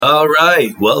All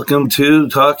right, welcome to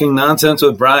Talking Nonsense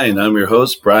with Brian. I'm your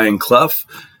host, Brian Clough.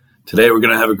 Today we're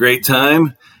going to have a great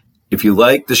time. If you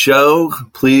like the show,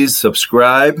 please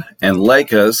subscribe and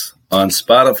like us on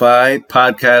Spotify,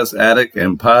 Podcast Addict,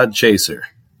 and Podchaser.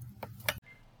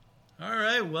 All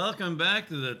right, welcome back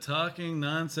to the Talking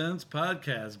Nonsense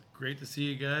podcast. Great to see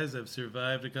you guys. I've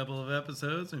survived a couple of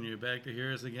episodes, and you're back to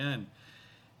hear us again.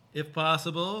 If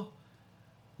possible,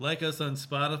 like us on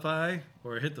Spotify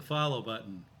or hit the follow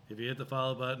button. If you hit the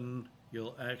follow button,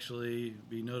 you'll actually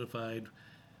be notified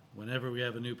whenever we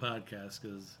have a new podcast,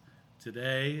 because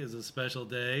today is a special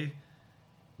day.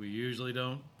 We usually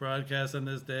don't broadcast on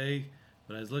this day,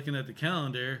 but I was looking at the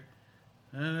calendar,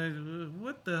 and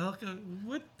what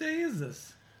day is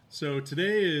this? So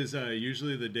today is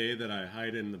usually the day that I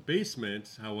hide in the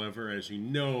basement. However, as you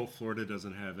know, Florida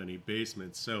doesn't have any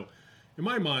basements. So in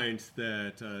my mind,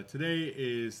 that today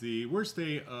is the worst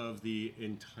day of the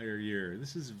entire year.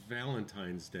 This is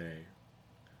Valentine's Day.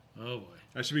 Oh boy.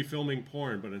 I should be filming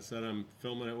porn, but instead I'm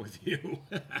filming it with you.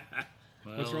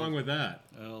 What's wrong with that?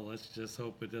 Well, let's just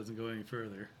hope it doesnn't go any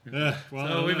further.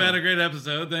 So we've had a great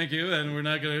episode, thank you, and we're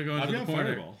not going to go into the porn.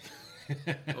 Fireball.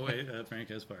 Oh wait, Frank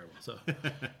has Fireball.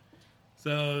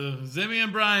 So Zimmy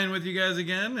and Brian with you guys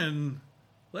again, and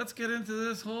let's get into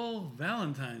this whole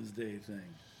Valentine's Day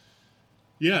thing.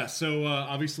 Yeah, so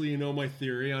obviously you know my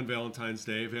theory on Valentine's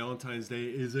Day. Valentine's Day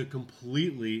is a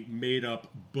completely made-up,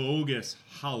 bogus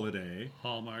holiday.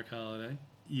 Hallmark holiday.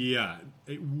 Yeah,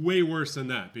 way worse than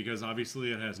that, because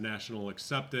obviously it has national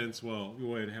acceptance. Well,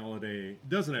 what holiday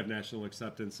doesn't have national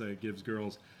acceptance that gives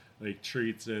girls like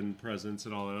treats and presents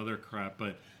and all that other crap,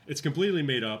 but it's completely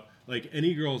made up. Like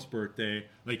any girl's birthday,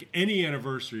 like any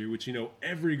anniversary, which you know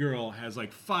every girl has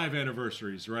like 5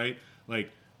 anniversaries, right?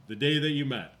 Like the day that you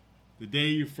met, the day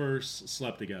you first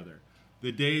slept together,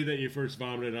 the day that you first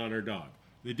vomited on her dog,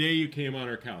 the day you came on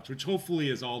her couch, which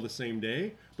hopefully is all the same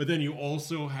day. But then you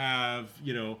also have,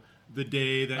 you know, the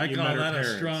day that you met her parents. I call that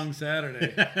a strong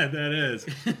Saturday. That is.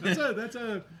 That's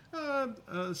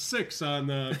a 6 on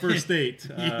the first date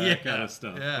kind of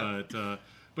stuff. Yeah.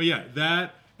 But yeah,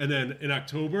 that. And then in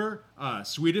October,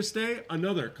 Sweetest Day,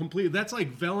 another complete. That's like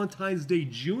Valentine's Day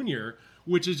Junior,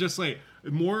 which is just like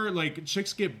more like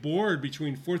chicks get bored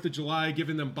between 4th of July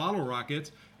giving them bottle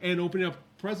rockets and opening up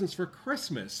presents for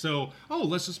Christmas. So,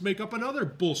 let's just make up another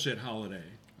bullshit holiday.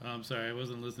 I'm sorry, I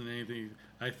wasn't listening to anything.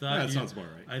 That sounds about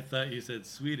right. I thought you said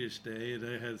Swedish Day, and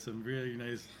I had some really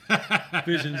nice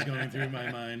visions going through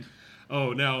my mind.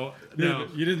 Oh, now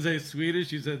you didn't say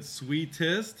Swedish, you said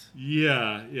sweetest?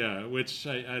 Yeah, which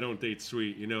I don't date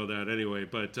sweet, you know that anyway.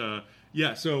 But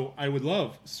yeah, so I would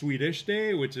love Swedish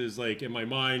Day, which is like in my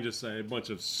mind just a bunch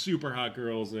of super hot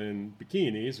girls in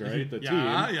bikinis, right? The team.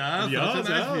 Yeah,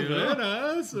 very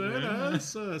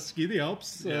nice. Ski the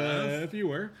Alps, if you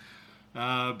were.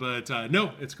 But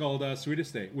no, it's called Swedish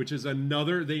Day, which is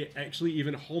another. They actually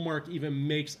Hallmark even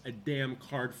makes a damn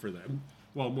card for them.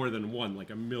 Well, more than one, like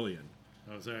 1 million.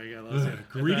 Oh, sorry, I got lost.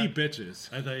 Greedy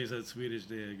bitches. I thought you said Swedish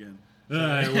Day again.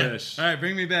 I wish. All right,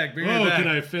 bring me back. Can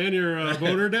I fan your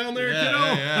boner down there, kiddo?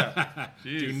 Yeah.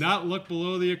 Do not look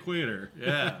below the equator.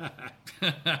 Yeah.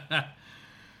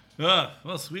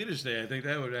 Well, Swedish Day, I think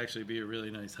that would actually be a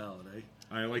really nice holiday.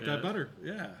 I like that better.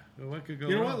 Yeah. Well, what could go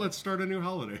You know wrong? what? Let's start a new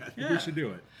holiday. I think we should do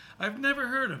it. I've never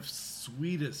heard of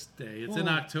Sweetest Day. It's in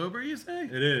October, you say?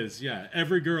 It is, yeah.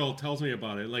 Every girl tells me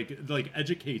about it. Like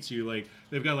educates you. Like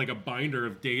they've got like a binder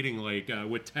of dating, like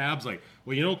with tabs. Like,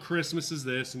 well, you know, Christmas is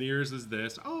this, New Year's is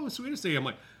this. Oh, Sweetest Day. I'm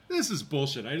like, this is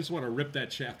bullshit. I just want to rip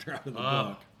that chapter out of the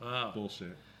book. Wow.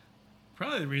 Bullshit.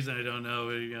 Probably the reason I don't know.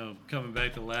 You know, coming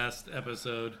back to last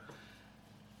episode.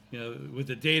 You know, with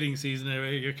the dating season,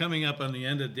 you're coming up on the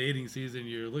end of dating season.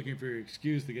 You're looking for your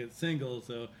excuse to get single.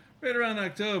 So right around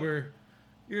October,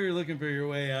 you're looking for your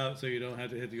way out so you don't have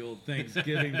to hit the old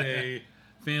Thanksgiving Day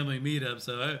family meetup.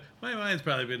 So my mind's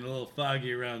probably been a little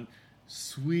foggy around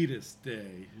Sweetest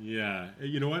Day. Yeah.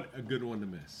 You know what? A good one to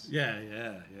miss. Yeah.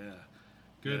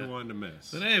 Good one to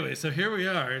miss. But anyway, so here we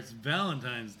are. It's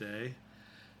Valentine's Day.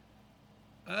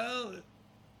 Well,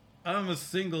 I'm a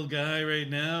single guy right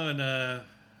now, and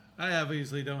I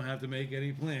obviously don't have to make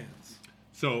any plans.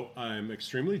 So I'm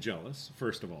extremely jealous,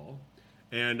 first of all.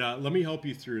 And let me help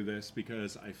you through this,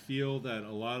 because I feel that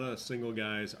a lot of single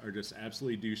guys are just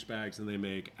absolutely douchebags, and they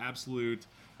make absolute,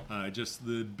 just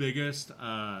the biggest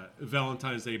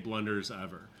Valentine's Day blunders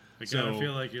ever. I kind of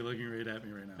feel like you're looking right at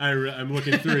me right now. I'm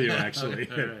looking through you, actually,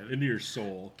 right. Into your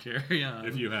soul. Carry on.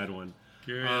 If you had one.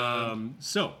 Carry on.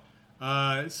 So,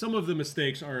 some of the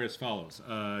mistakes are as follows.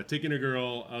 Taking a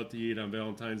girl out to eat on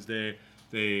Valentine's Day,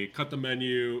 they cut the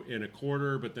menu in a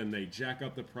quarter, but then they jack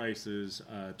up the prices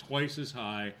twice as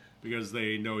high because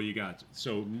they know you got you.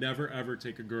 So never, ever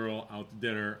take a girl out to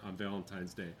dinner on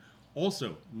Valentine's Day.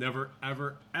 Also, never,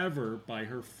 ever, ever buy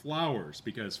her flowers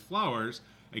because flowers,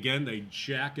 again, they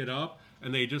jack it up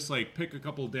and they just like pick a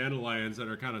couple dandelions that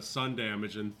are kind of sun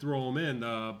damaged and throw them in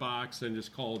the box and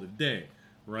just call it a day,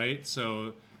 right?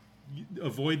 So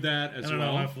avoid that as well. I don't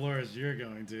know what florist you're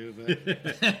going to,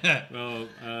 but well,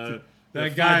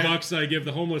 that guy, guy, $5 I give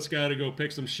the homeless guy to go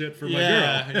pick some shit for my girl.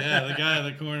 Yeah, the guy in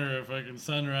the corner of fucking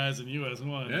Sunrise and US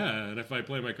 1. Yeah, and if I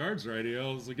play my cards right, he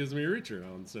also gives me a reach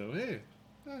around. So hey,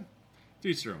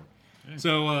 teach their own. Yeah.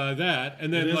 So that,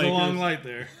 and then there's like a long light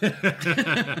there.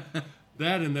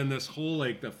 That, and then this whole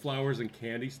like the flowers and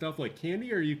candy stuff. Like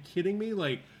candy, are you kidding me?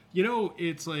 Like, you know,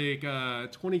 it's like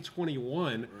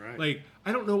 2021. Right. Like,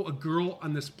 I don't know a girl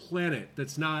on this planet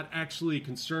that's not actually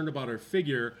concerned about her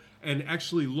figure and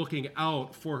actually looking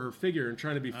out for her figure and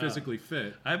trying to be physically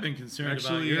fit. I've been concerned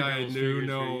about Actually, your I girl's knew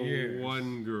figure for years.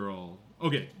 one girl.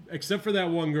 Okay, except for that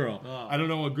one girl. Oh. I don't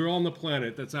know a girl on the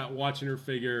planet that's not watching her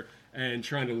figure and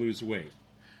trying to lose weight.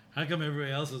 How come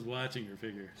everybody else is watching your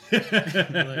figure?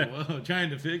 Like, whoa, trying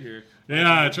to figure.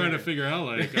 Yeah, trying to figure out,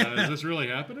 like, is this really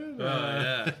happening? Oh,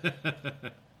 yeah.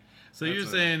 So you're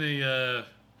saying the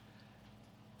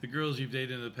girls you've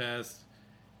dated in the past,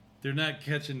 they're not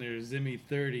catching their Zimmy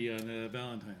 30 on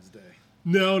Valentine's Day.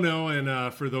 No,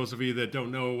 and for those of you that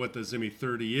don't know what the Zimmy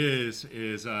 30 is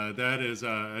that is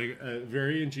a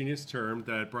very ingenious term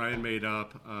that Brian made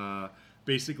up,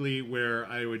 basically where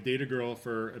I would date a girl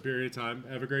for a period of time,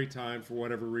 have a great time, for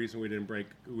whatever reason we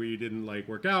didn't like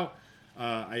work out.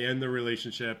 I end the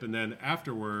relationship, and then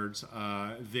afterwards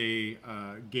they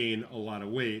gain a lot of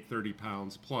weight, 30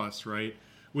 pounds plus, right?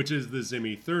 Which is the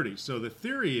Zimmy 30. So the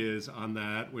theory is on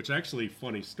that, which actually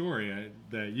funny story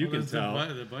that you can tell,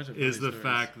 is the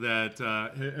fact that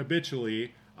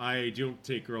habitually I don't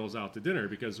take girls out to dinner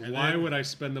because why would I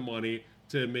spend the money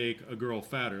to make a girl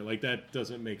fatter? Like, that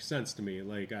doesn't make sense to me.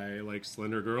 Like, I like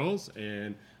slender girls,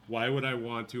 and why would I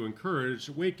want to encourage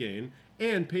weight gain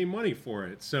and pay money for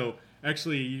it? So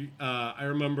actually, I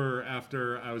remember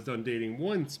after I was done dating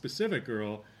one specific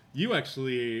girl, you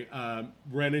actually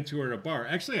ran into her at a bar.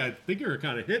 Actually, I think you were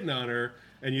kind of hitting on her,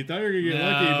 and you thought you were going to get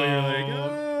lucky, but you're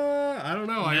like, I don't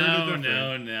know. I heard it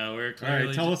different. No. We're clearly, all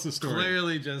right, tell us the story.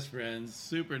 Clearly just friends.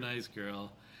 Super nice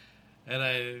girl. And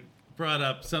I brought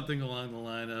up something along the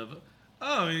line of,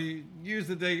 oh, you used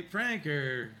to date Frank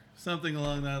or something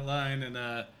along that line,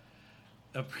 and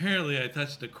apparently I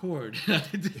touched a chord. I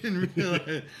didn't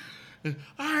realize.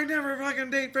 I never fucking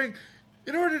date Frank.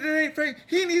 In order to date Frank,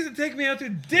 he needs to take me out to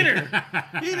dinner.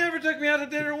 He never took me out to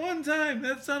dinner one time.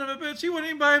 That son of a bitch. He wouldn't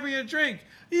even buy me a drink.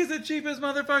 He's the cheapest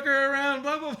motherfucker around,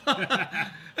 blah, blah, blah.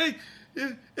 Hey,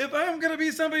 if I'm going to be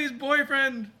somebody's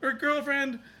boyfriend or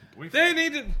girlfriend, they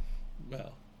need to...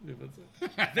 Well,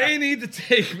 they need to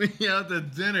take me out to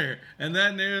dinner. And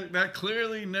that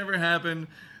clearly never happened.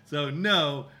 So,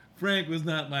 no, Frank was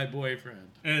not my boyfriend.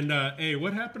 And, hey,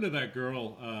 what happened to that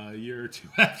girl a year or two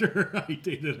after I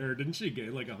dated her? Didn't she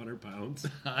gain like 100 pounds?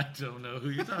 I don't know who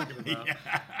you're talking about.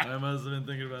 Yeah. I must have been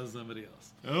thinking about somebody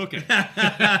else. Okay.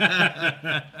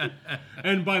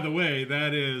 And by the way,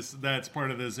 that's part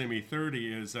of the Zimmy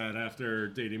 30 is that after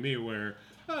dating me where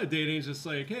dating's just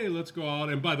like, hey, let's go out.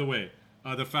 And by the way,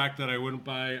 the fact that I wouldn't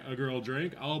buy a girl a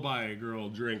drink, I'll buy a girl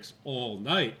drinks all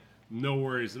night. No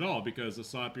worries at all because the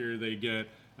sloppier they get,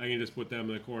 I can just put them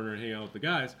in the corner and hang out with the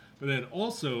guys. But then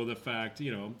also the fact,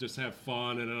 just have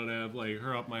fun and I don't have like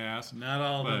her up my ass. Not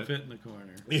all of them fit in the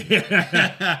corner.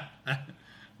 Yeah.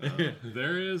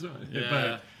 There is. Yeah.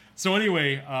 But, so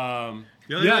anyway,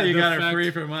 the only way you got her free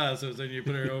from us was when you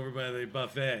put her over by the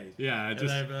buffet. Yeah, and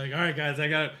I'd be like, all right, guys, I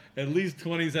got at least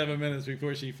 27 minutes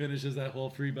before she finishes that whole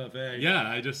free buffet. Yeah,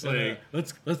 I just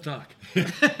let's talk.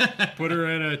 Put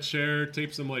her in a chair,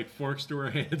 tape some like forks to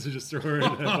her hands, and just throw her in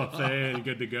a buffet, and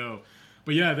good to go.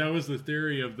 But yeah, that was the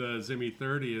theory of the Zimmy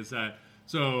 30 is that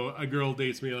so a girl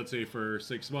dates me, let's say for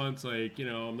 6 months, like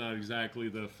I'm not exactly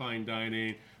the fine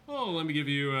dining. Oh, let me give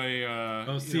you a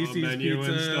menu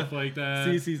pizza, and stuff like that.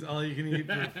 Cece's all you can eat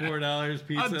for $4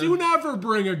 pizza. Do never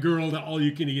bring a girl to all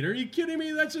you can eat. Are you kidding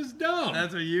me? That's just dumb.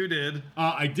 That's what you did.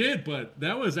 I did, but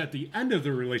that was at the end of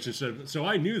the relationship, so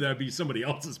I knew that'd be somebody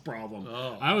else's problem.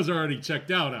 Oh. I was already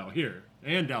checked out here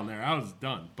and down there. I was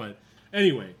done. But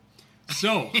anyway,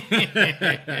 so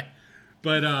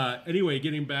but anyway,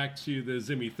 getting back to the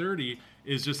Zimmy 30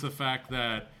 is just the fact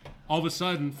that all of a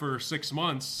sudden for 6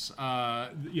 months,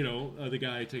 the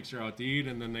guy takes her out to eat,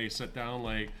 and then they sit down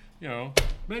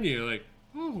menu, like,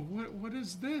 oh, what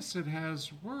is this? It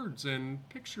has words and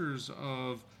pictures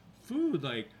of food.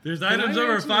 Like, there's items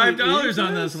over $5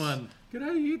 on this one. Can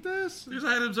I eat this? There's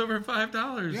items over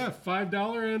 $5. Yeah,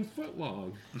 $5 and foot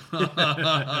long.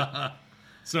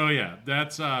 So yeah,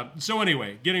 that's so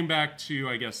anyway, getting back to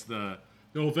I guess the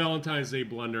old Valentine's Day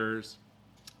blunders,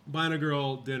 buying a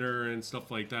girl dinner and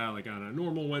stuff like that, like on a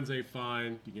normal Wednesday,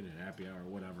 fine, you get a happy hour or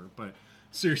whatever, but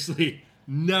seriously,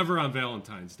 never on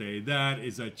Valentine's Day. That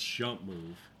is a chump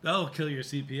move. That'll kill your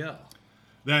CPL.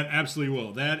 That absolutely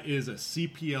will. That is a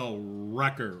CPL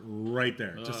wrecker right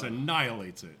there. Just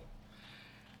annihilates it.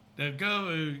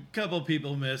 A couple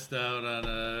people missed out on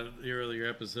the earlier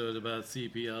episode about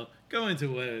CPL. Go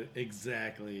into what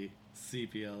exactly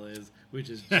CPL is, which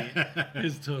is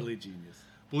is totally genius.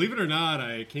 Believe it or not,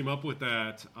 I came up with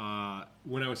that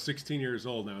when I was 16 years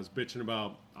old, and I was bitching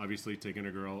about, obviously, taking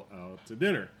a girl out to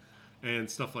dinner and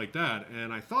stuff like that.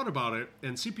 And I thought about it,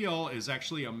 and CPL is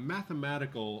actually a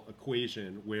mathematical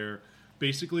equation where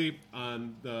basically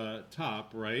on the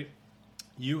top, right,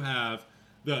 you have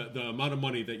the amount of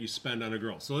money that you spend on a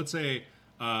girl. So let's say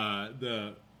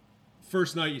the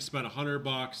first night you spent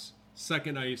 $100,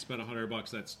 second night you spent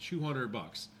 $100, that's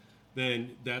 $200.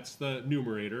 Then that's the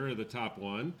numerator, or the top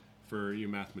one, for you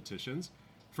mathematicians,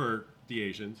 for the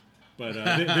Asians. But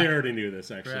they already knew this,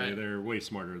 actually. Right. They're way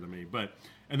smarter than me.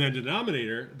 And then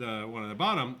denominator, the one on the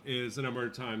bottom, is the number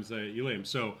of times that you lay them.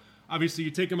 So obviously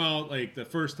you take them out, like the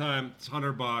first time, it's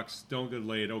 $100, don't get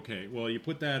laid. Okay, well, you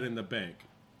put that in the bank.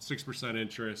 6%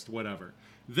 interest, whatever.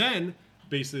 Then,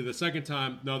 basically, the second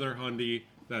time, another $100,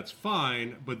 that's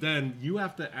fine. But then you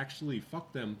have to actually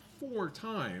fuck them 4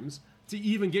 times to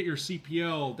even get your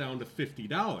CPL down to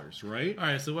 $50, right? All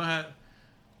right, so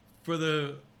for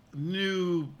the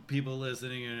new people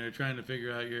listening and are trying to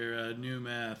figure out your new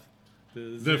math,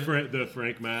 the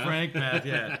Frank math. Frank math,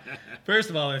 yeah. First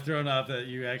of all, they're thrown off that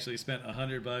you actually spent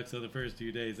 $100 on the first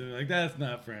 2 days. They're like, that's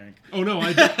not Frank. Oh no,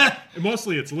 I did.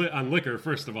 Mostly it's on liquor,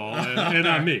 first of all, and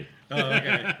on me. Oh,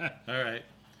 okay. All right.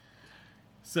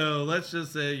 So let's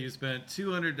just say you spent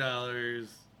 $200,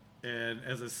 and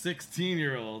as a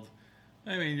 16-year-old,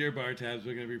 I mean, your bar tabs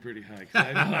are going to be pretty high because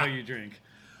I know how you drink.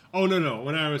 Oh no!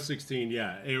 When I was 16,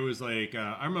 yeah, it was like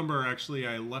I remember actually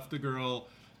I left a girl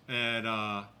at.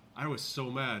 I was so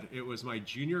mad. It was my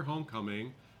junior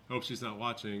homecoming. I hope she's not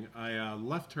watching. I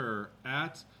left her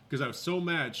because I was so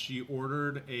mad. She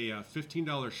ordered a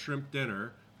 $15 shrimp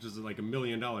dinner, which is like $1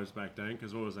 million back then,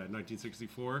 because what was that,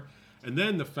 1964? And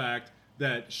then the fact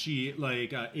that she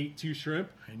ate 2 shrimp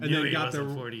and then got the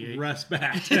 48. rest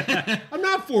back. I'm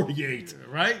not 48.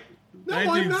 Right? No,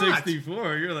 1964, I'm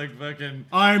not. You're like fucking...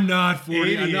 I'm not 40.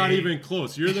 88. I'm not even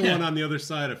close. You're the one on the other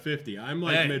side of 50. I'm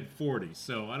like mid-40s,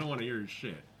 so I don't want to hear your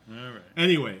shit. All right.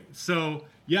 Anyway, so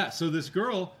this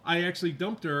girl, I actually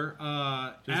dumped her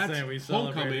Just saying, we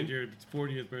celebrated homecoming. your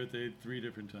 40th birthday 3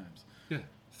 different times. Yeah,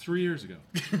 3 years ago.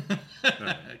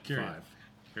 Right, 5.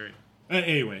 Great.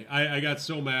 Anyway, I got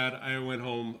so mad, I went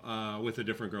home with a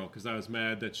different girl because I was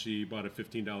mad that she bought a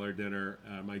 $15 dinner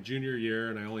my junior year,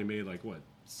 and I only made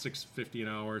 $6.50 an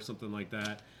hour, something like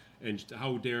that. And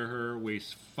how dare her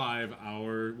waste 5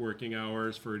 working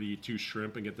hours for her to eat 2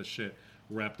 shrimp and get the shit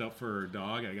wrapped up for her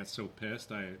dog. I got so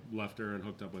pissed, I left her and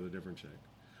hooked up with a different chick.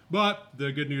 But the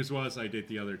good news was I dated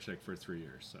the other chick for 3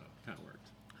 years, so it kind of worked.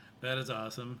 That is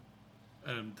awesome.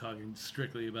 I'm talking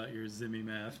strictly about your Zimmy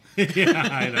math. Yeah,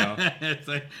 I know. It's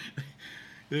like...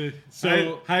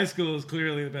 So high school is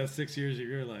clearly the best 6 years of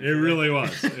your life. It really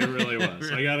was. It really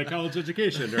was. I got a college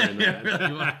education during that. It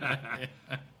really was.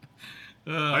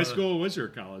 High school was your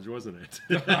college, wasn't it?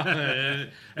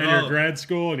 And your grad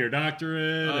school and your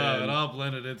doctorate. It all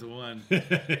blended into one.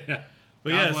 Yeah.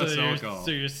 But yeah,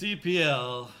 so your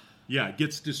CPL... Yeah,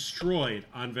 gets destroyed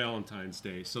on Valentine's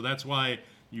Day. So that's why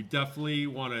you definitely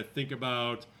want to think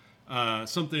about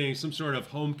some sort of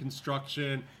home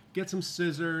construction. Get some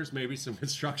scissors, maybe some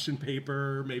construction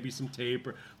paper, maybe some tape,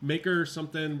 or make her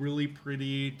something really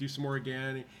pretty, do some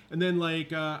origami, and then I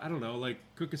don't know,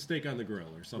 cook a steak on the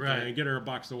grill or something, right, and get her a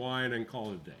box of wine and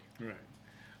call it a day. Right.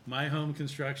 My home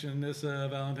construction this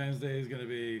Valentine's Day is going to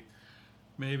be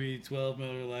maybe 12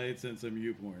 Miller Lights and some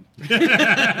U-porn.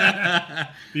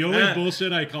 The only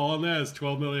bullshit I call on that is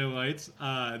 12 Miller Lights.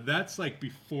 That's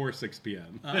before 6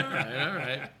 p.m. All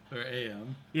right. Or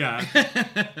a.m. Yeah.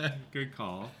 Good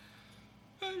call.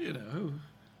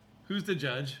 Who's the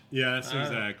judge? Yes,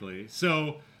 exactly.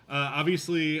 So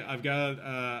obviously, I got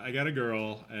a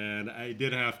girl, and I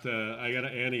got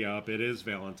to ante up. It is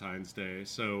Valentine's Day,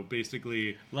 so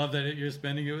basically, love that you're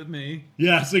spending it with me.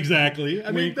 Yes, exactly. I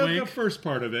mean, that's wink. the first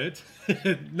part of it,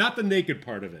 not the naked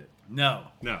part of it. No.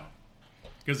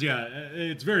 Because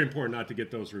it's very important not to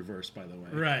get those reversed. By the way.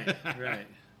 Right.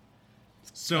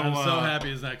 So I'm so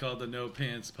happy it's not called the No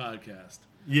Pants Podcast.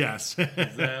 Yes.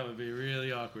 'Cause that would be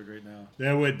really awkward right now.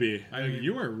 That would be. I mean,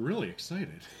 you are really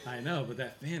excited. I know, but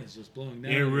that fan is just blowing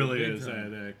down. It really big is.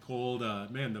 time. That cold,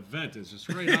 man, the vent is just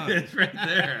right on. It's right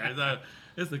there. I thought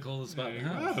it's the coldest spot in the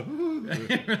house.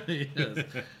 It really is.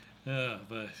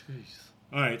 But geez.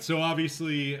 All right, so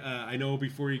obviously, I know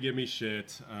before you give me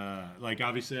shit,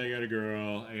 obviously I got a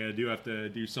girl. I do have to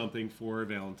do something for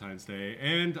Valentine's Day,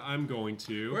 and I'm going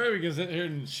to. Or we can sit here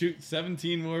and shoot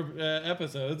 17 more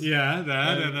episodes. Yeah,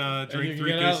 that, and drink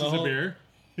 3 cases of beer.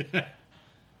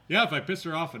 Yeah, if I piss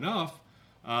her off enough.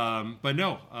 But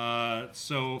no,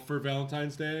 so for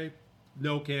Valentine's Day,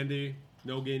 no candy,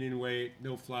 no gaining weight,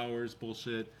 no flowers,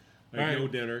 bullshit, no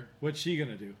dinner. What's she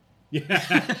going to do?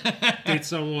 Yeah, date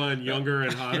someone younger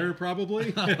and hotter,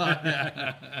 probably.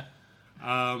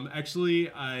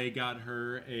 Actually, I got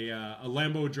her a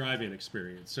Lambo driving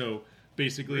experience. So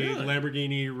basically, Really?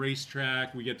 Lamborghini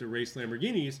racetrack. We get to race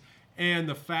Lamborghinis, and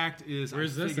the fact is,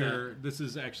 Where's this this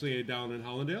is actually down in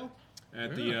Hollandale at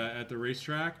Really? at the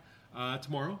racetrack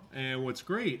tomorrow. And what's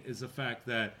great is the fact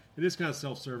that it is kind of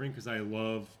self-serving because I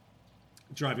love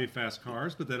driving fast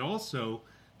cars, but then also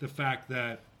the fact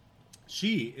that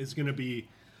she is going to be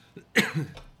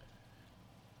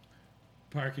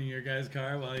Parking your guy's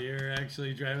car while you're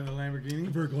actually driving the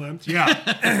Lamborghini? verklempt.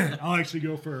 Yeah, I'll actually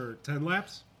go for 10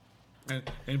 laps.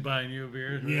 And buying you a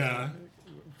beer? Yeah,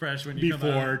 Fresh when you come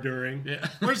before, out? during. Yeah.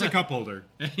 Where's the cup holder?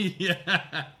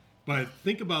 Yeah. But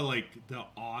think about the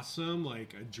awesome,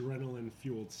 adrenaline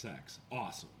fueled sex.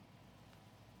 Awesome.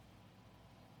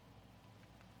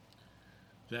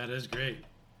 That is great.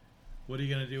 What are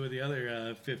you going to do with the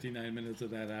other 59 minutes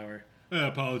of that hour? I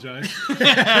apologize.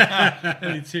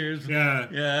 Any tears? Yeah.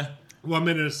 Yeah. 1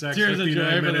 minute of sex, Tears of 59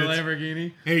 joy for the minutes.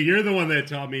 Lamborghini. Hey, you're the one that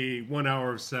taught me 1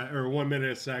 hour of sex, or 1 minute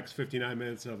of sex, 59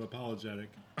 minutes of apologetic.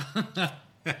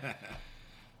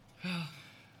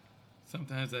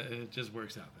 Sometimes it just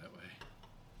works out that way.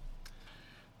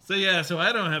 So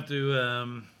I don't have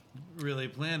to really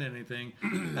plan anything.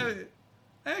 I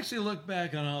actually look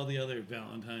back on all the other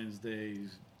Valentine's Day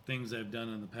things I've done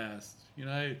in the past.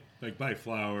 Like buy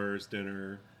flowers,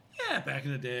 dinner. Yeah, back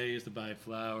in the day, I used to buy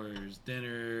flowers,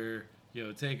 dinner,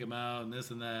 take them out and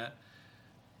this and that.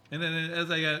 And then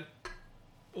as I got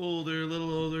older, a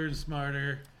little older and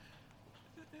smarter,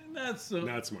 not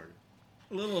smarter.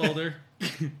 a little older,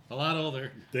 a lot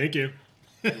older, Thank you.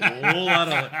 a whole lot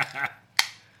older,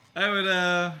 I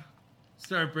would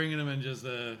start bringing them and just,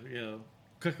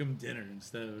 cook them dinner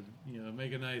instead of,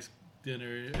 make a nice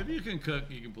dinner. If you can cook,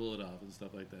 you can pull it off and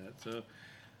stuff like that. So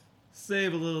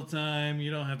save a little time. You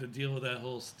don't have to deal with that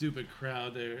whole stupid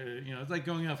crowd there. It's like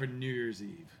going out for New Year's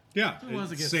Eve. Yeah, Who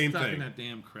wants to get same stuck thing. in that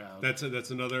damn crowd? That's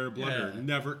another blunder. Yeah.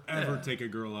 Never ever Yeah. take a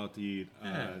girl out to eat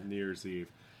Yeah. New Year's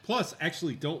Eve. Plus,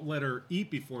 actually, don't let her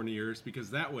eat before New Year's because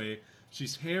that way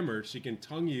she's hammered. She can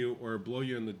tongue you or blow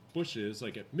you in the bushes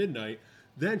at midnight.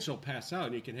 Then she'll pass out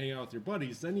and you can hang out with your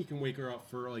buddies. Then you can wake her up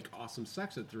for awesome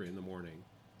sex at 3 a.m.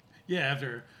 Yeah,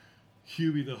 after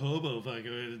Hubie the hobo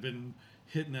fucker had been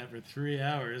hitting that for 3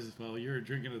 hours while you were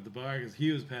drinking at the bar because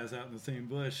he was passed out in the same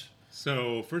bush.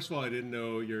 So, first of all, I didn't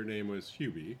know your name was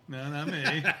Hubie. No, not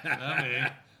me. Not me.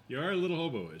 You are a little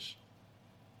hobo-ish.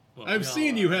 Well, I've we all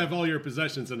seen you are. have all your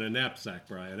possessions in a knapsack,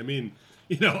 Brian. I mean,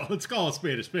 let's call a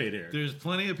spade here. There's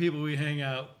plenty of people we hang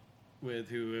out with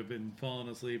who have been falling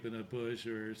asleep in a bush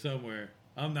or somewhere.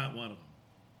 I'm not one of them.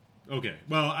 Okay,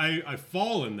 well, I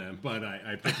fall in them, but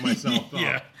I pick myself up.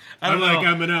 Yeah, I don't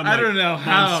know. I don't know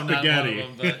how I'm spaghetti.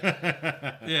 not one of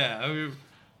them, but yeah,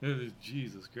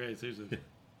 Jesus Christ.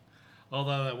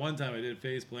 Although that one time I did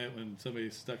face plant when somebody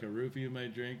stuck a roofie in my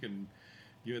drink, and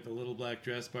you at the little black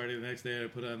dress party. The next day I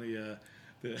put on the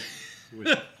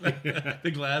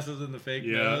the glasses and the fake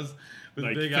nose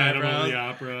with big Phantom eyebrows. of the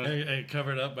Opera. And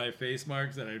covered up by face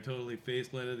marks that I totally face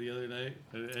planted the other night,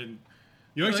 and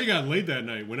You actually got laid that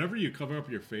night. Whenever you cover up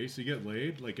your face, you get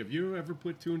laid. Have you ever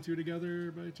put 2 and 2 together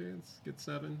by chance? Get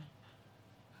 7?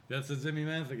 that's the Zimmy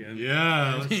math again.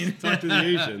 Yeah, I mean- let's talk to the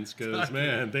Asians because,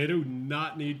 man, they do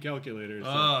not need calculators.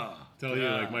 Oh, Tell you,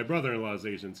 God. my brother-in-law is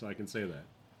Asian, so I can say that.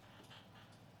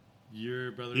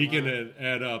 Your brother. He can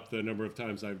add up the number of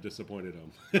times I've disappointed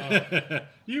him. Oh.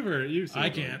 You've seen I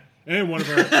it. can't. And one of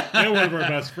our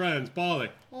best friends, Paul.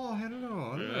 Oh, I don't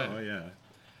know. Yeah.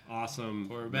 Awesome.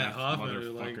 Or Matt meth Hoffman,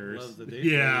 who motherfuckers. loves the date.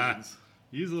 Yeah. Asians.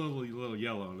 He's a little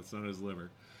yellow and it's on his liver.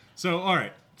 So, all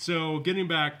right. So, getting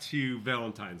back to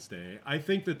Valentine's Day, I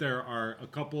think that there are a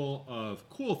couple of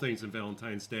cool things in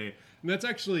Valentine's Day, and that's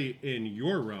actually in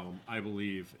your realm, I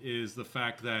believe, is the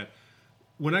fact that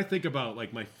when I think about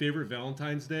my favorite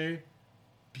Valentine's Day,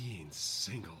 being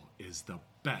single is the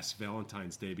best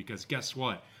Valentine's Day, because guess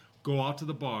what? Go out to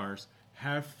the bars,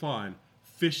 have fun.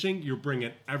 Fishing, you're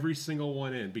bringing every single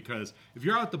one in, because if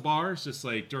you're out at the bars just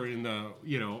like during the,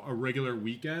 a regular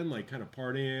weekend, like kind of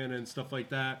partying and stuff like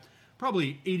that,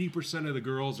 probably 80% of the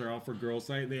girls are out for girls'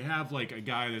 night, and they have like a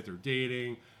guy that they're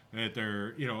dating, that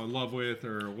they're, in love with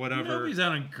or whatever. Nobody's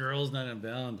out on girls' night on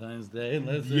Valentine's Day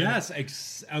unless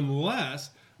unless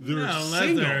they're unless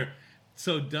single. they're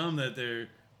so dumb that their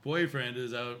boyfriend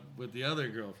is out with the other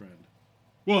girlfriend.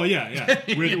 Well, yeah.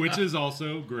 Which is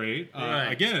also great. Right.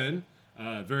 Again,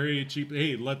 very cheap.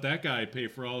 Hey, let that guy pay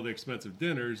for all the expensive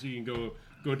dinners. You can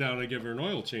go down and give her an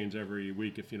oil change every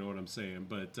week, if you know what I'm saying.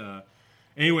 But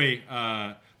anyway,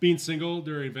 being single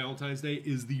during Valentine's Day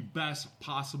is the best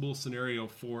possible scenario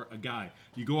for a guy.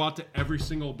 You go out to every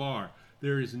single bar.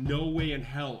 There is no way in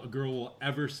hell a girl will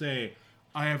ever say,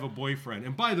 I have a boyfriend.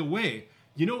 And by the way,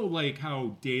 like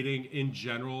how dating in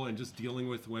general and just dealing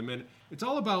with women, it's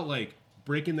all about like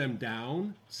breaking them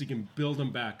down so you can build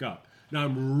them back up. Now,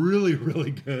 I'm really,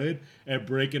 really good at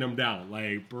breaking them down.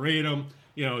 Like, berate them,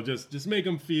 just make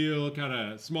them feel kind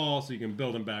of small so you can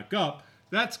build them back up.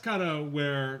 That's kind of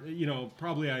where,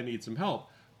 probably I need some help.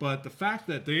 But the fact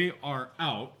that they are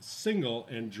out, single,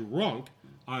 and drunk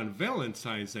on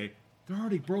Valentine's Day, they're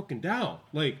already broken down.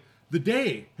 Like, the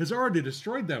day has already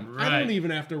destroyed them. Right. I don't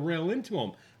even have to rail into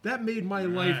them. That made my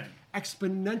life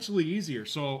exponentially easier.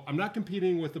 So I'm not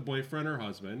competing with a boyfriend or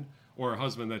husband, or a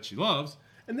husband that she loves.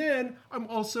 And then I'm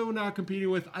also not competing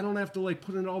with, I don't have to like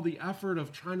put in all the effort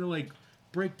of trying to like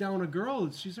break down a girl.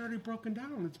 She's already broken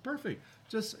down. It's perfect.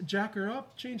 Just jack her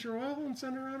up, change her oil, and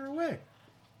send her on her way.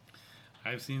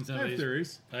 I've seen some I have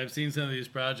theories. I've seen some of these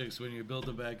projects when you build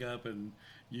them back up, and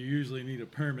you usually need a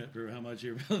permit for how much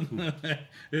you're building them.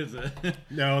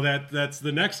 No, that's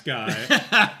the next guy.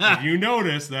 If you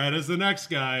notice, that is the next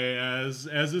guy, as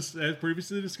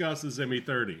previously discussed, is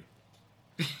ME30.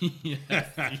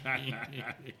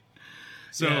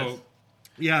 So, yes.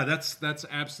 Yeah, that's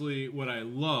absolutely what I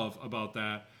love about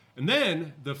that. And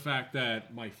then the fact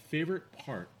that my favorite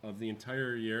part of the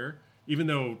entire year, even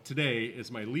though today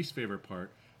is my least favorite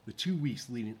part, the 2 weeks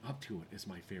leading up to it is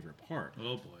my favorite part.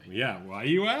 Oh, boy. Yeah, why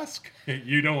you ask?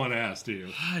 You don't want to ask, do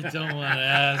you? I don't want to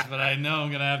ask, but I know I'm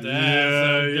going to have to ask. Yeah,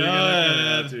 So you're go gonna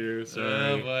ahead. have to. Sorry.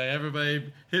 Oh, boy.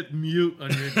 Everybody hit mute on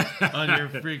your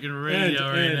freaking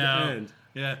radio right now. End.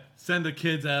 Yeah, send the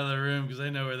kids out of the room because I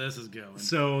know where this is going.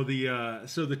 So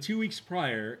the 2 weeks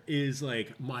prior is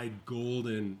like my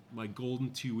golden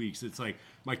 2 weeks. It's like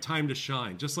my time to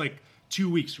shine. Just like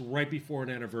 2 weeks right before an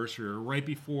anniversary, or right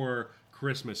before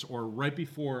Christmas, or right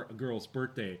before a girl's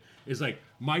birthday is like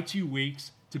my 2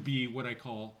 weeks to be what I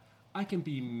call, I can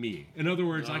be me. In other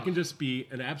words, I can just be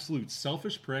an absolute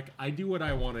selfish prick. I do what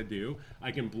I want to do.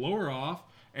 I can blow her off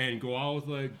and go out with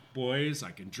the boys.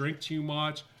 I can drink too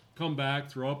much, come back,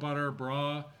 throw up on her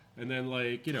bra, and then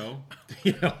like, it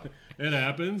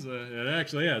happens. It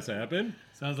actually has happened.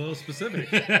 Sounds a little specific.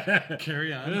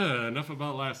 Carry on. Enough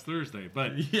about last Thursday.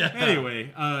 But Yeah.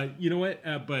 anyway, you know what?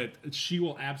 But she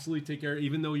will absolutely take care.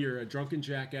 Even though you're a drunken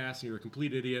jackass and you're a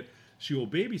complete idiot, she will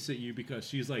babysit you because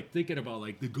she's like thinking about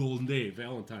like the golden day,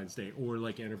 Valentine's Day, or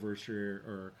like anniversary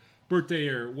or birthday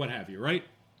or what have you, right?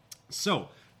 So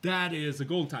that is the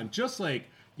golden time. Just like,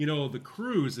 the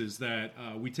cruises that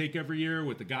we take every year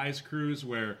with the guys' cruise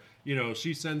where,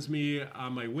 she sends me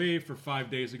on my way for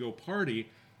 5 days to go party.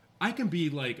 I can be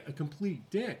like a complete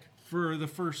dick for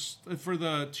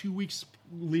the 2 weeks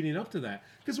leading up to that.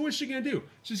 Because what's she going to do?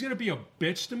 She's going to be a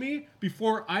bitch to me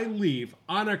before I leave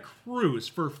on a cruise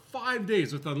for 5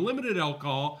 days with unlimited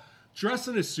alcohol, dressed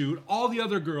in a suit,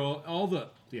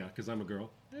 because I'm a girl.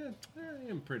 I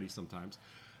am pretty sometimes.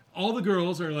 All the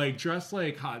girls are like dressed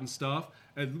like hot and stuff,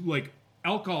 and like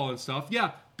alcohol and stuff.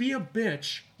 Yeah, be a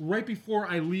bitch right before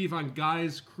I leave on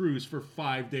guys' cruise for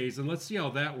 5 days, and let's see how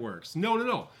that works.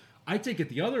 No. I take it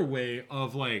the other way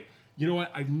of like, you know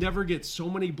what? I never get so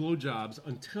many blowjobs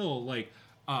until like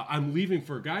I'm leaving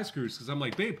for a guy's cruise, because I'm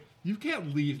like, babe, you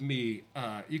can't leave me.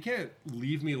 You can't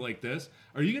leave me like this.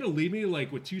 Are you gonna leave me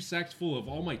like with 2 sacks full of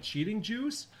all my cheating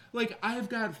juice? Like, I've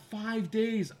got 5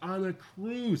 days on a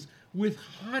cruise with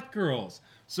hot girls.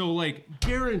 So, like,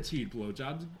 guaranteed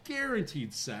blowjobs,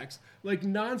 guaranteed sex, like,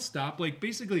 nonstop. Like,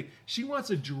 basically, she wants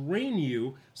to drain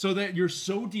you so that you're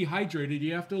so dehydrated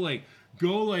you have to, like,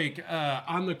 go, like,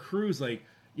 on the cruise, like,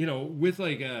 with,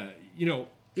 like,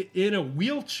 in a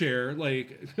wheelchair,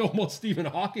 like, almost Stephen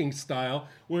Hawking style,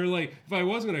 where, like, if I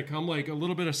was going to come, like, a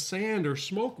little bit of sand or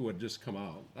smoke would just come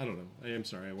out. I don't know. I am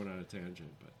sorry. I went on a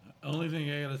tangent, but... Only thing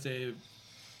I gotta say,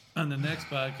 on the next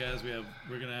podcast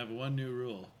we're gonna have one new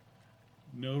rule: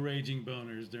 no raging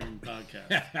boners during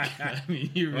podcasts. I mean,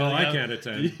 you really I can't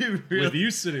attend. With you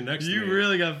sitting next to me. You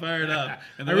really got fired up.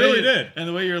 And I really did. And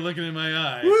the way you're looking in my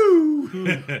eye.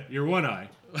 Woo! Your one eye.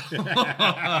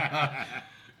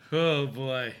 Oh,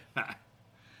 boy.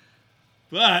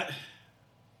 But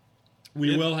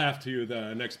we will have to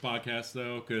the next podcast,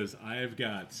 though, because I've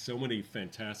got so many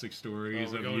fantastic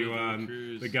stories of you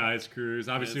on the guys' cruise.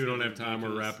 Obviously, we don't have time.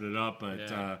 We're wrapping it up.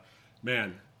 But,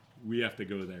 man, we have to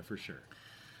go there for sure.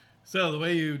 So the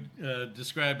way you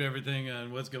described everything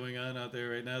on what's going on out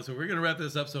there right now, so we're going to wrap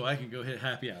this up so I can go hit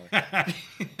happy hour.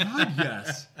 God,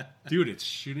 yes. Dude, it's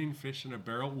shooting fish in a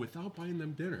barrel without buying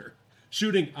them dinner.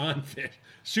 Shooting on fish.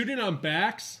 Shooting on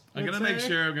backs. I'm going to make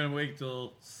sure I'm going to wait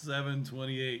till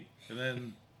 7:28 and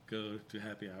then go to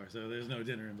happy hour. So there's no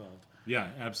dinner involved. Yeah,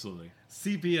 absolutely.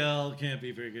 CPL can't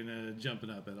be freaking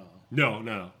jumping up at all.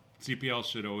 No. CPL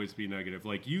should always be negative.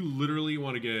 Like, you literally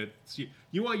want to get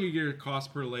your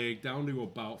cost per leg down to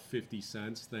about 50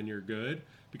 cents, then you're good.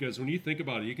 Because when you think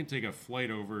about it, you can take a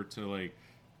flight over to, like,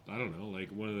 I don't know, like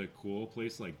one of the cool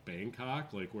places like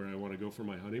Bangkok, like where I want to go for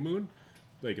my honeymoon.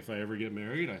 Like, if I ever get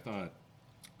married, I thought,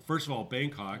 first of all,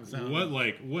 Bangkok,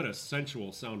 what a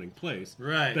sensual sounding place.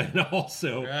 Right. Then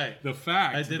also, the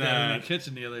fact I did that in the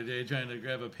kitchen the other day trying to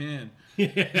grab a pan.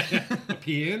 A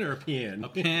pan or a pan? A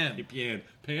pan. A pan.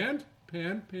 Panned?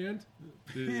 Panned?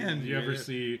 Did you ever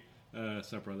see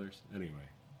Step Brothers? Anyway.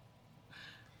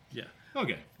 Yeah.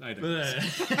 Okay. I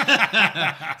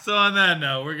digress. So on that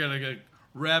note, we're going to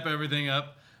wrap everything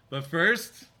up. But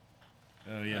first,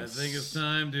 yes. I think it's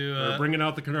time to... We're bringing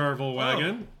out the Carnival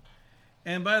wagon.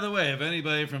 And by the way, if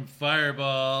anybody from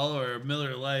Fireball or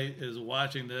Miller Lite is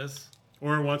watching this...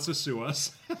 Or wants to sue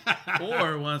us.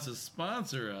 or wants to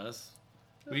sponsor us,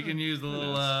 we can use the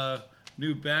little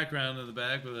new background in the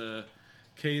back with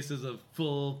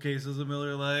full cases of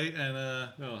Miller Lite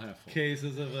and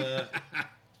cases of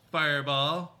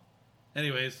Fireball.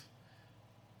 Anyways,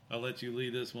 I'll let you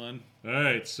lead this one. All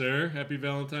right, sir. Happy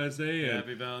Valentine's Day.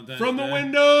 Happy Valentine's From Day. the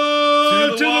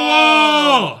window to the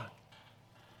wall.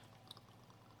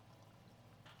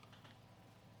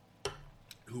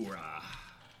 Hoorah.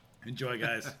 Enjoy,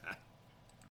 guys.